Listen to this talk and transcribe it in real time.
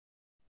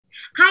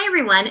Hi,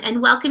 everyone,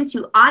 and welcome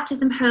to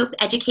Autism Hope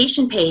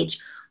Education Page.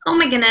 Oh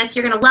my goodness,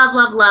 you're going to love,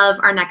 love, love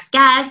our next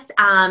guest.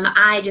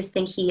 I just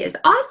think he is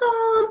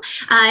awesome.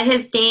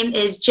 His name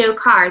is Joe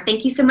Carr.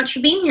 Thank you so much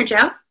for being here,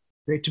 Joe.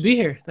 Great to be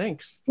here.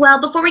 Thanks.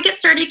 Well, before we get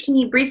started, can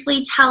you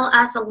briefly tell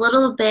us a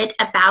little bit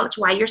about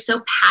why you're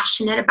so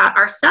passionate about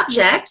our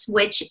subject,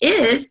 which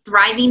is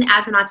thriving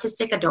as an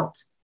autistic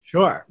adult?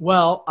 Sure.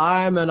 Well,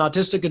 I'm an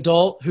autistic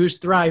adult who's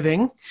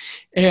thriving,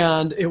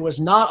 and it was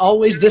not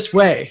always this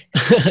way.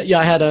 Yeah,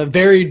 I had a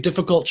very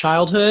difficult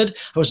childhood.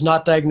 I was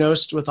not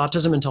diagnosed with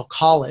autism until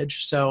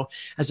college. So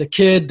as a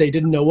kid, they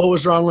didn't know what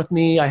was wrong with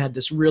me. I had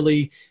this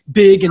really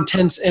big,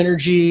 intense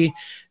energy,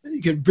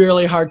 had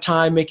really hard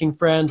time making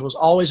friends, was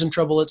always in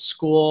trouble at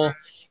school,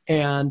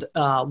 and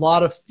a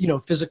lot of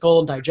physical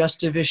and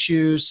digestive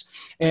issues,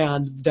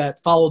 and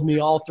that followed me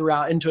all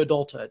throughout into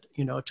adulthood.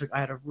 I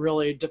had a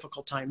really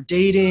difficult time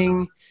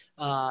dating.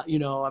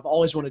 I've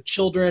always wanted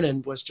children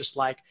and was just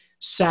like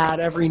sad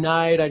every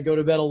night. I'd go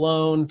to bed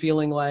alone,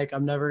 feeling like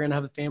I'm never gonna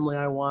have the family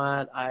I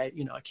want. I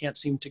can't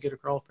seem to get a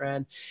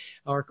girlfriend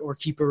or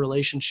keep a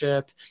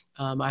relationship.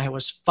 I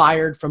was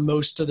fired from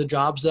most of the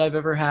jobs that I've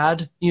ever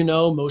had,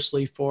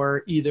 mostly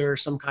for either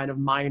some kind of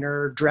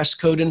minor dress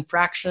code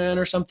infraction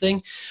or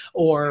something,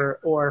 or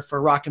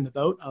for rocking the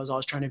boat. I was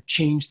always trying to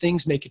change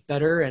things, make it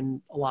better.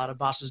 And a lot of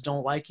bosses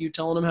don't like you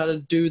telling them how to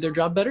do their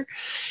job better.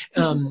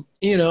 And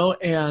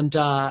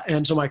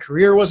so my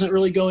career wasn't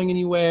really going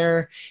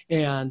anywhere.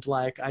 And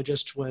I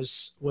just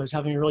was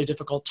having a really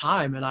difficult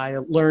time. And I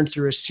learned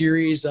through a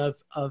series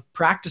of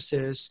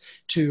practices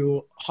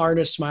to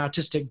harness my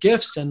autistic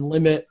gifts and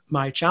limit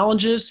my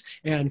challenges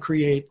and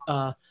create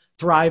the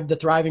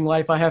thriving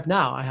life I have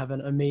now. I have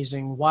an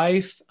amazing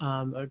wife,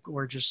 a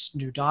gorgeous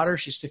new daughter.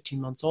 She's 15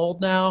 months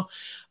old now.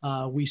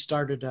 We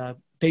started a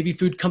baby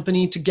food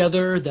company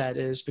together that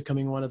is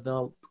becoming one of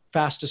the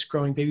fastest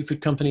growing baby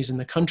food companies in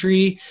the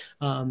country,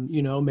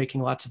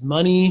 making lots of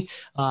money.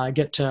 I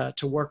get to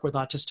work with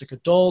autistic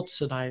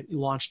adults, and I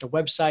launched a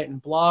website and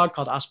blog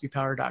called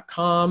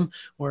OspiPower.com,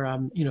 where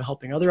I'm,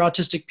 helping other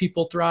autistic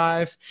people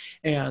thrive.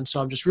 And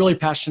so I'm just really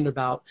passionate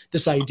about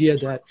this idea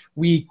that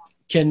we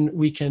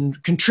can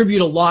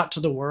contribute a lot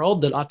to the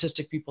world, that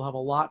autistic people have a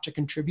lot to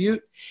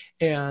contribute.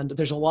 And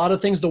there's a lot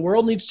of things the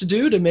world needs to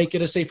do to make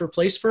it a safer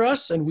place for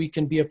us, and we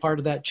can be a part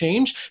of that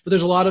change. But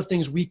there's a lot of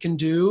things we can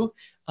do,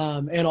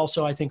 and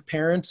also I think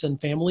parents and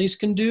families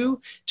can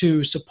do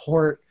to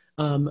support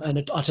an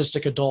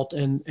autistic adult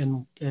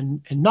and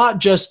not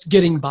just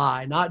getting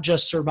by, not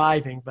just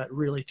surviving, but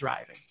really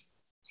thriving.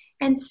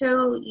 And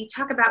so you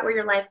talk about where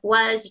your life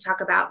was, you talk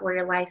about where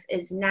your life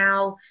is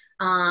now,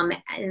 and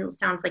it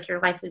sounds like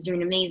your life is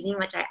doing amazing,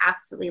 which I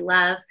absolutely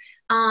love.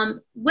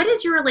 What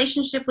is your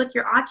relationship with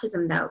your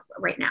autism, though,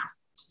 right now?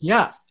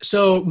 Yeah.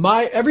 So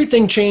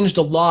everything changed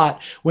a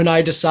lot when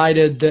I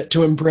decided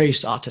to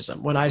embrace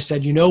autism. When I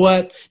said, you know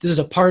what, this is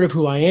a part of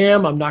who I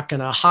am. I'm not going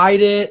to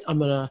hide it. I'm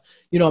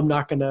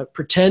not going to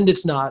pretend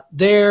it's not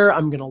there.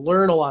 I'm going to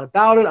learn a lot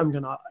about it. I'm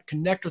going to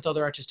connect with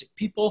other artistic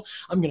people.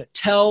 I'm going to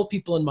tell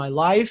people in my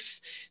life,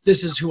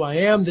 this is who I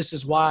am. This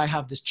is why I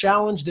have this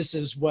challenge. This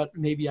is what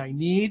maybe I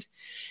need,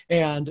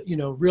 and,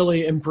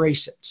 really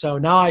embrace it. So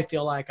now I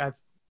feel like I've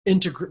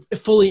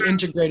fully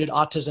integrated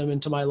autism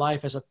into my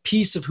life as a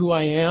piece of who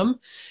I am.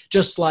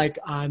 Just like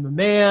I'm a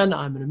man,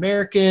 I'm an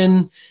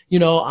American,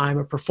 I'm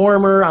a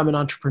performer, I'm an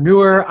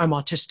entrepreneur, I'm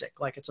autistic.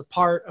 Like, it's a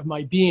part of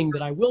my being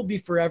that I will be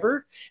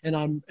forever, and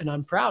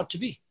I'm proud to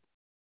be.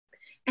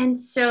 And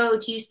so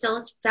do you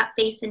still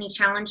face any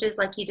challenges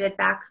like you did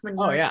back when you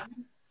were?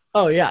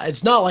 Oh yeah.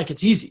 It's not like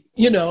it's easy.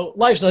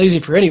 Life's not easy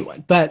for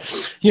anyone, but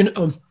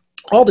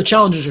all the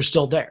challenges are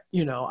still there.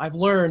 I've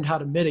learned how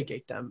to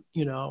mitigate them,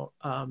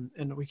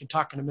 and we can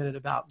talk in a minute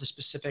about the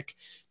specific,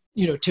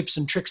 tips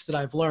and tricks that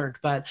I've learned,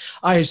 but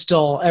I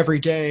still every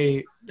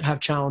day have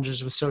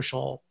challenges with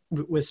social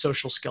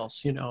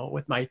skills,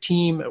 with my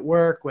team at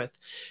work, with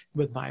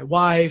my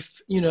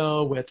wife,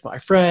 with my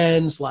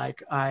friends.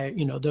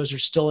 Those are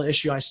still an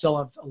issue. I still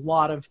have a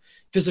lot of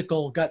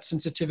physical gut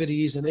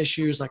sensitivities and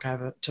issues. Like, I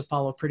have to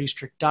follow a pretty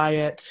strict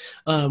diet,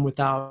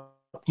 without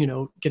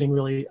getting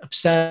really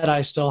upset.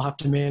 I still have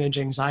to manage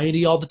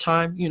anxiety all the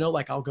time.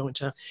 I'll go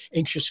into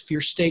anxious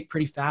fear state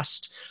pretty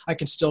fast. I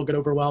can still get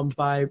overwhelmed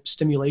by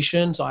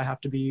stimulation. So I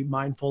have to be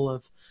mindful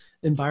of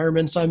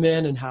environments I'm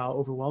in and how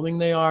overwhelming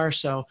they are.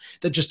 So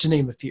that, just to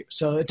name a few.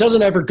 So it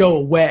doesn't ever go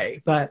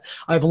away, but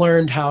I've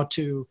learned how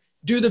to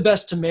do the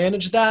best to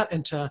manage that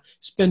and to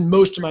spend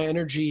most of my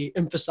energy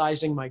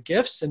emphasizing my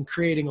gifts and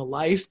creating a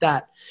life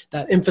that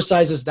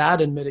emphasizes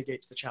that and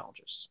mitigates the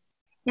challenges.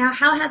 Now,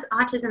 how has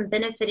autism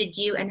benefited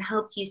you and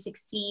helped you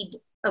succeed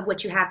of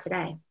what you have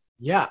today?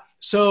 Yeah.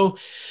 So,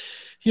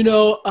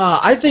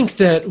 I think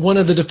that one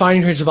of the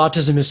defining traits of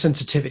autism is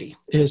sensitivity,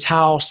 is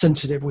how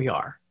sensitive we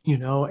are.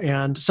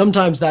 and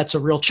sometimes that's a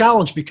real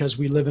challenge because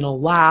we live in a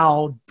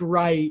loud,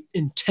 bright,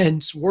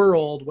 intense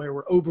world where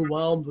we're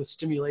overwhelmed with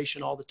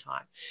stimulation all the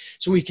time.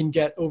 So we can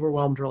get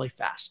overwhelmed really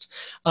fast.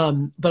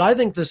 But I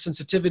think the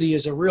sensitivity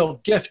is a real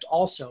gift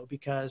also,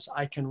 because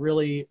I can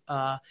really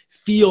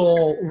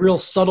feel real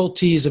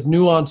subtleties of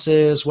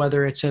nuances,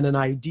 whether it's in an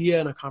idea,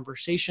 in a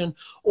conversation,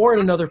 or in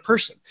another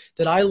person,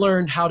 that I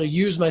learned how to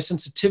use my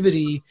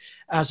sensitivity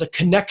as a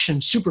connection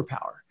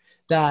superpower.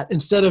 That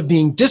instead of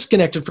being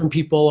disconnected from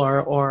people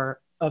or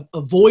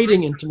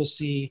avoiding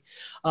intimacy,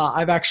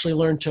 I've actually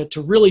learned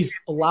to really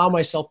allow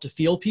myself to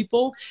feel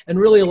people and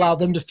really allow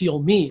them to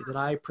feel me, that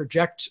I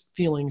project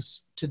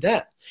feelings to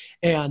them.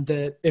 And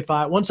that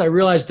once I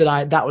realized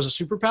that was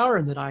a superpower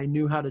and that I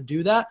knew how to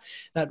do that,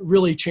 that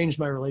really changed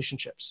my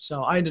relationships.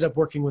 So I ended up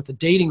working with a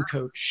dating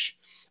coach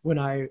when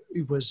I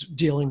was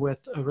dealing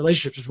with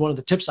relationships, which one of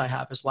the tips I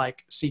have is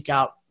like seek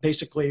out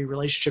basically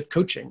relationship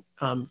coaching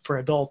for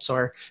adults,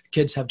 or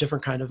kids have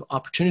different kind of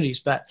opportunities.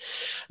 But,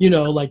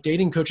 like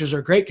dating coaches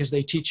are great because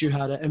they teach you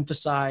how to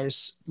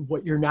emphasize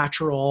what your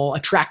natural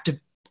attractive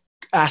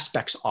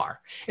aspects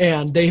are.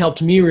 And they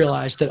helped me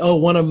realize that,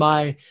 one of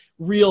my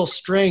real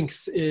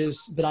strengths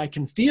is that I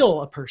can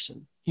feel a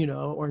person,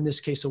 or in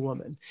this case, a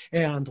woman.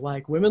 And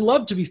like women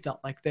love to be felt.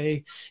 Like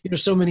they,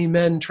 so many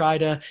men try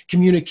to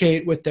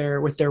communicate with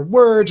their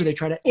words, or they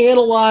try to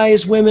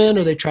analyze women,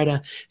 or they try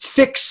to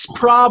fix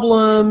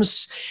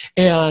problems.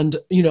 And,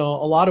 a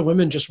lot of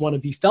women just want to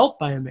be felt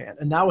by a man.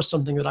 And that was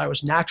something that I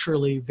was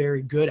naturally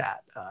very good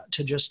at,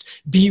 to just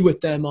be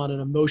with them on an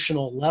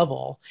emotional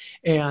level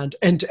and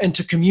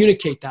to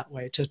communicate that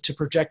way, to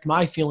project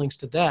my feelings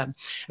to them.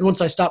 And once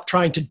I stopped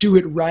trying to do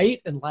it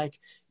right and like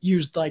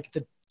used like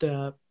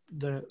the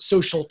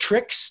social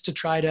tricks to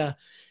try to,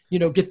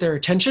 get their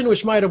attention,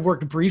 which might have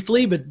worked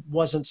briefly, but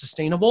wasn't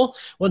sustainable.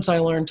 Once I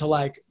learned to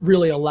like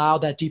really allow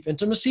that deep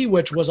intimacy,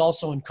 which was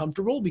also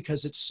uncomfortable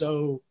because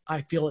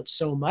I feel it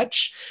so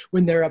much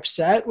when they're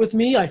upset with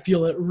me, I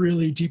feel it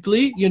really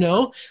deeply,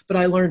 but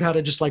I learned how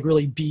to just like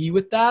really be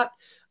with that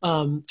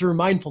through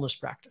mindfulness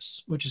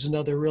practice, which is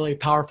another really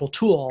powerful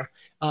tool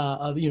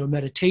of,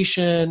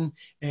 meditation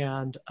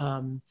and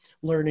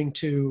learning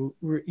to,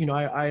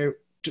 I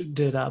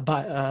did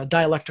a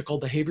dialectical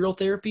behavioral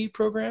therapy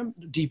program,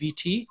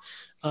 DBT,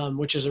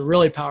 which is a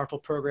really powerful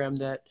program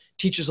that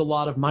teaches a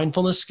lot of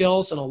mindfulness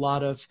skills and a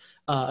lot of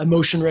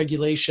emotion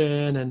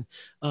regulation and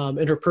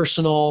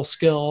interpersonal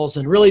skills,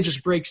 and really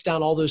just breaks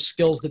down all those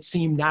skills that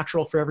seem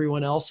natural for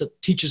everyone else.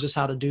 It teaches us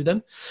how to do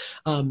them.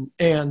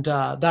 And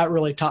that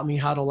really taught me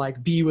how to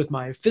like be with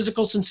my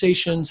physical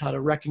sensations, how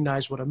to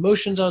recognize what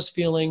emotions I was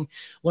feeling,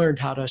 learned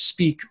how to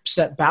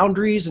set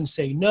boundaries and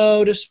say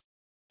no to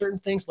certain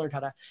things, learned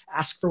how to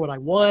ask for what I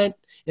want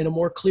in a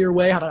more clear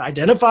way, how to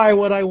identify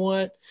what I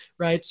want,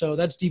 right? So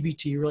that's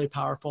DBT, really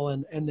powerful.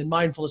 And then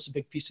mindfulness is a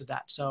big piece of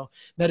that. So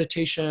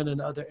meditation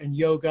and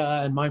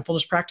yoga and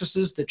mindfulness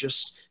practices that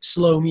just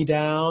slow me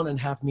down and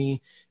have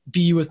me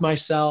be with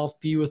myself,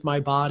 be with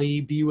my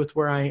body, be with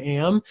where I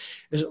am,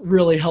 it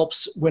really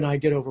helps when I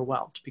get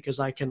overwhelmed, because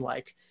I can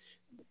like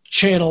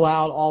channel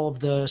out all of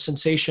the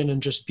sensation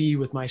and just be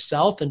with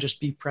myself and just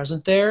be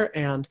present there,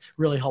 and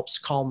really helps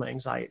calm my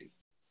anxiety.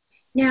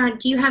 Now,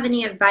 do you have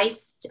any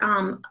advice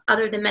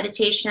other than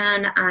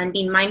meditation and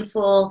being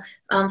mindful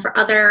for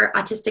other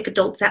autistic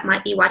adults that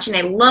might be watching?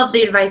 I love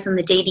the advice on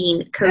the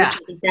dating coach. Yeah.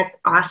 I think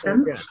that's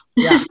awesome.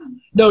 Yeah.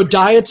 No,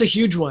 diet's a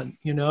huge one,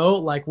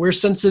 like we're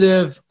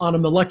sensitive on a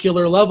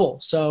molecular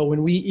level. So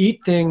when we eat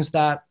things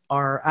that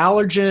are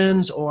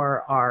allergens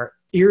or are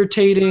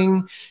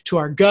irritating to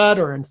our gut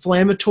or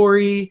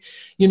inflammatory,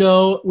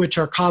 which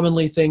are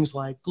commonly things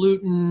like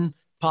gluten,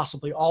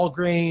 possibly all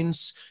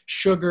grains,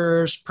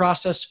 sugars,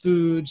 processed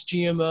foods,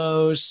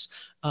 GMOs,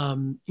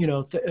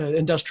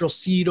 industrial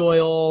seed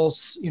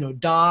oils,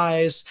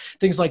 dyes,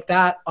 things like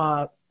that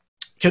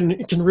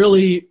can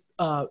really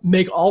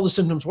make all the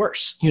symptoms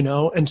worse,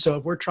 And so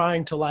if we're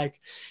trying to like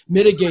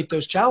mitigate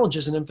those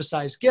challenges and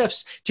emphasize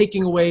gifts,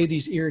 taking away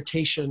these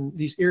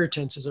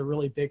irritants is a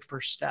really big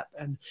first step.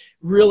 And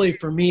really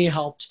for me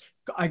felt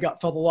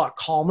a lot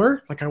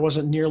calmer. Like I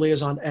wasn't nearly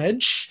as on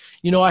edge.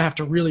 I have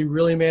to really,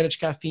 really manage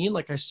caffeine.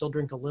 Like I still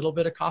drink a little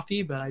bit of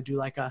coffee, but I do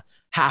like a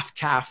half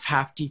calf,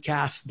 half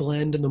decaf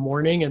blend in the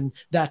morning, and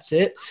that's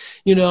it.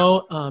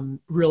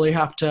 Really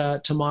have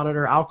to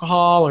monitor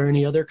alcohol or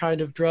any other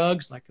kind of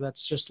drugs. Like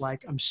that's just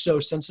like, I'm so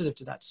sensitive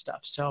to that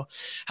stuff. So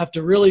have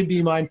to really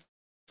be mindful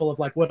of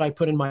like what I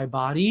put in my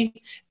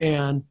body,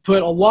 and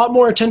put a lot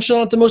more attention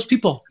on it than most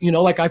people.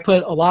 Like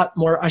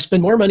I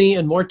spend more money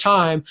and more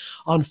time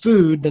on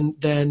food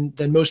than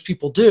most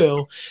people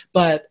do,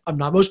 but I'm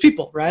not most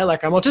people, right?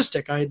 Like I'm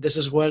autistic. This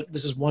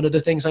is one of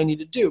the things I need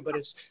to do, but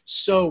it's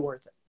so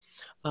worth it.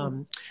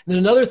 And then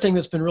another thing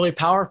that's been really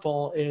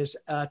powerful is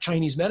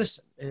Chinese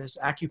medicine, is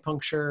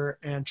acupuncture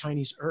and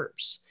Chinese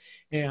herbs.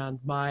 And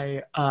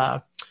my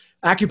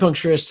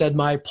acupuncturist said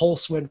my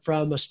pulse went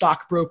from a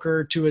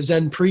stockbroker to a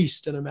Zen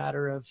priest in a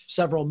matter of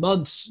several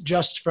months,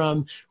 just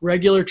from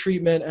regular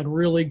treatment and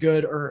really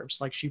good herbs.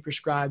 Like she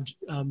prescribed,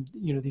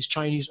 these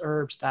Chinese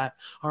herbs that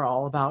are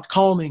all about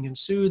calming and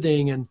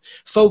soothing and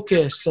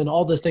focus and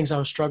all the things I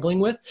was struggling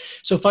with.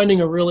 So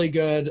finding a really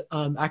good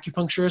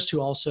acupuncturist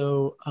who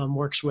also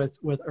works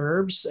with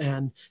herbs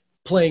and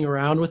playing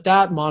around with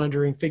that,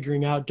 monitoring,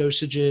 figuring out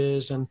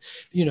dosages, and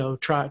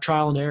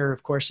trial and error,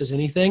 of course, as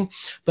anything.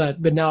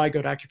 But now I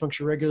go to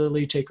acupuncture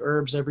regularly, take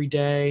herbs every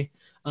day.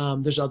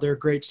 There's other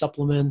great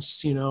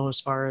supplements,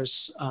 as far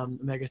as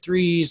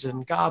omega-3s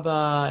and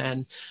GABA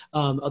and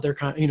other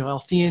kind,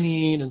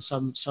 L-theanine and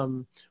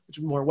some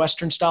more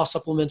Western style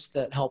supplements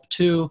that help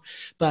too.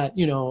 But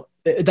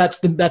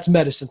that's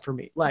medicine for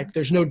me. Like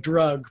there's no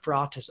drug for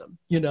autism.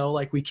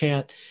 Like we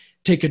can't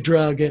take a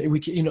drug. We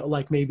can,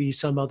 like maybe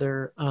some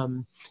other,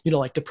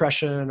 like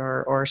depression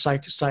or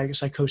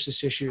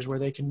psychosis issues where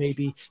they can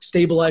maybe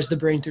stabilize the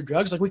brain through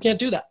drugs. Like we can't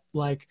do that.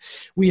 Like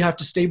we have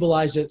to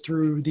stabilize it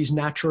through these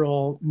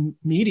natural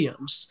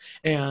mediums,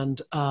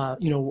 and,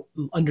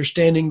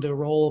 understanding the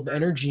role of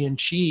energy and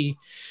chi,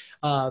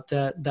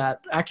 that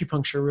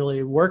acupuncture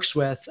really works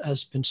with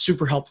has been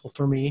super helpful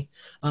for me.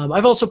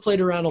 I've also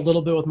played around a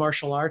little bit with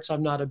martial arts.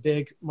 I'm not a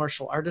big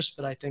martial artist,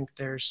 but I think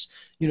there's,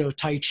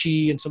 Tai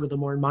Chi and some of the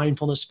more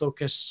mindfulness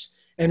focused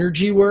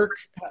energy work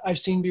I've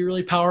seen be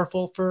really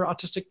powerful for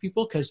autistic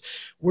people, because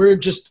we're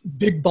just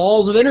big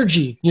balls of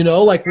energy,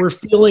 like we're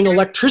feeling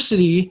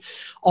electricity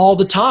all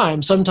the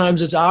time.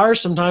 Sometimes it's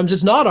ours, sometimes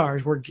it's not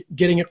ours. We're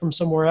getting it from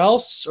somewhere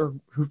else or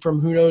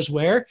from who knows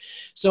where.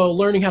 So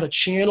learning how to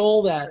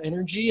channel that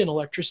energy and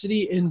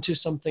electricity into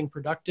something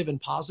productive and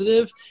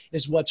positive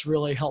is what's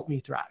really helped me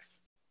thrive.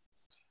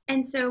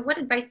 And so what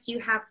advice do you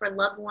have for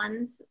loved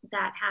ones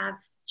that have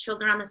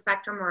children on the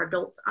spectrum or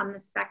adults on the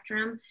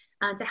spectrum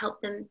to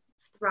help them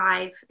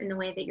thrive in the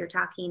way that you're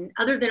talking,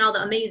 other than all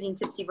the amazing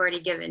tips you've already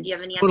given? Do you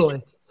have any other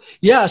tips?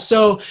 Yeah.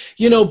 So,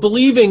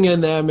 believing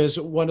in them is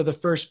one of the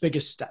first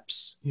biggest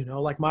steps.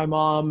 Like my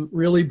mom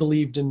really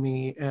believed in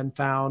me and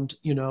found,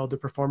 the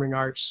performing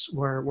arts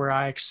where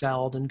I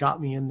excelled and got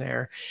me in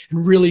there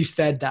and really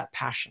fed that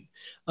passion.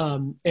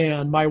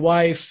 And my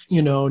wife,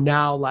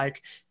 now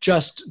like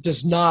just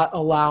does not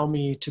allow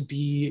me to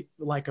be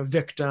like a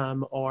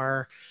victim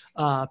or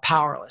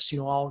powerless.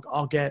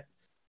 I'll get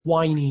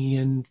whiny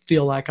and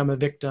feel like I'm a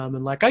victim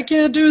and like, I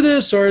can't do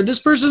this, or this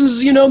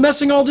person's,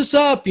 messing all this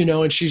up,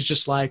 and she's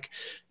just like,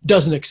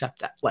 doesn't accept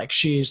that. Like,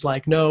 she's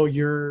like, no,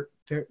 you're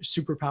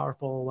super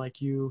powerful.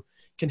 Like you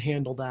can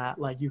handle that.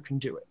 Like you can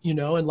do it,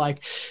 and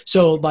like,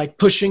 so like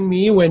pushing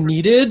me when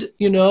needed,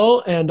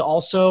 and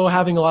also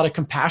having a lot of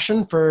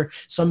compassion for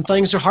some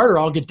things are harder.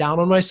 I'll get down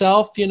on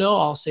myself,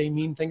 I'll say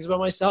mean things about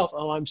myself.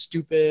 Oh, I'm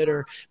stupid,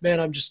 or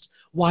man,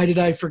 why did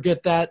I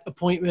forget that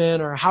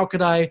appointment? Or how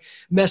could I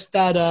mess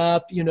that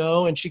up?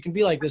 And she can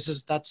be like,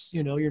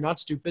 you're not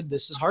stupid.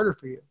 This is harder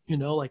for you.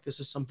 Like this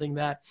is something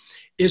that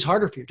is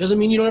harder for you. Doesn't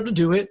mean you don't have to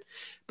do it,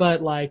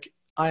 but like,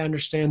 I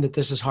understand that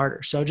this is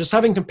harder. So just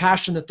having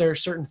compassion that there are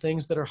certain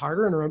things that are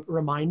harder and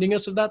reminding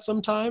us of that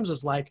sometimes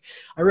is like,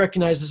 I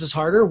recognize this is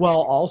harder,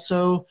 while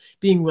also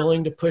being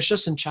willing to push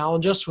us and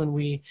challenge us when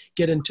we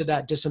get into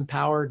that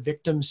disempowered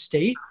victim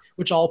state,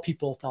 which all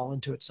people fall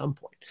into at some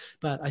point.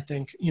 But I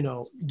think,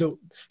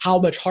 how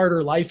much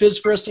harder life is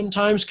for us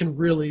sometimes can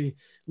really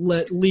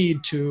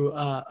lead to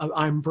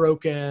I'm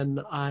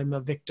broken, I'm a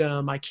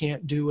victim, I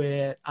can't do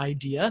it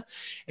idea.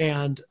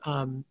 And,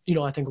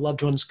 I think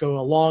loved ones go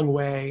a long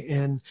way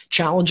in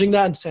challenging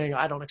that and saying,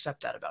 I don't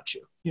accept that about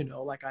you.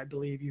 Like I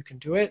believe you can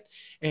do it.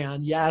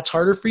 And yeah, it's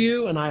harder for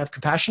you. And I have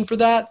compassion for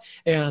that.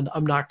 And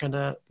I'm not going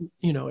to,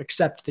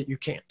 accept that you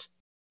can't.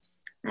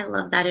 I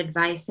love that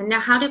advice. And now,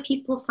 how do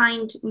people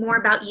find more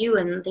about you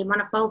and they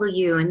want to follow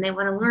you and they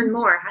want to learn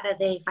more? How do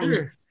they find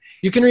you?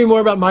 You can read more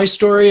about my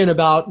story and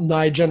about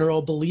my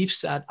general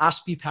beliefs at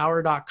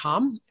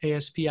aspiepower.com,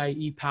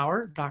 ASPIE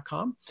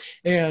power.com.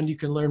 And you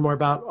can learn more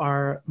about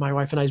my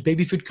wife and I's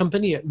baby food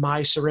company at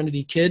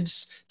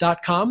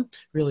myserenitykids.com.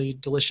 Really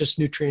delicious,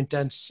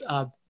 nutrient-dense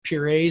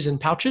purees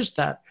and pouches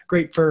that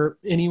great for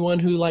anyone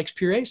who likes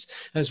purees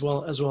as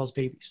well as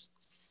babies.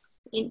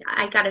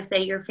 I gotta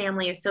say, your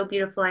family is so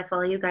beautiful. I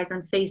follow you guys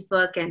on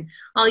Facebook, and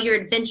all your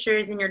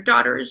adventures, and your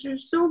daughter is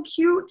just so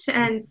cute.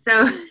 And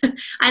so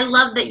I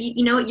love that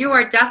you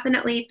are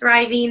definitely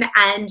thriving,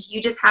 and you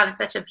just have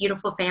such a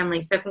beautiful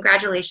family. So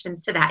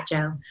congratulations to that,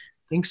 Joe.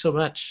 Thanks so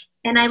much.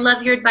 And I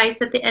love your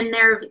advice at the end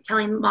there of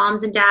telling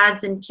moms and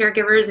dads and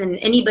caregivers and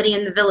anybody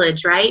in the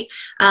village, right?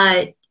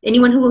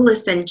 Anyone who will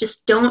listen,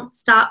 just don't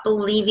stop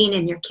believing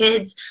in your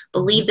kids.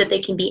 Believe that they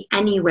can be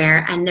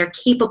anywhere and they're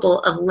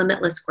capable of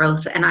limitless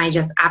growth. And I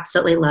just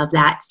absolutely love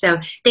that. So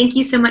thank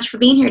you so much for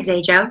being here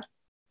today, Joe.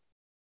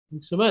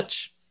 Thanks so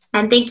much.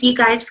 And thank you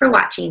guys for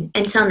watching.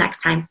 Until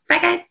next time. Bye,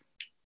 guys.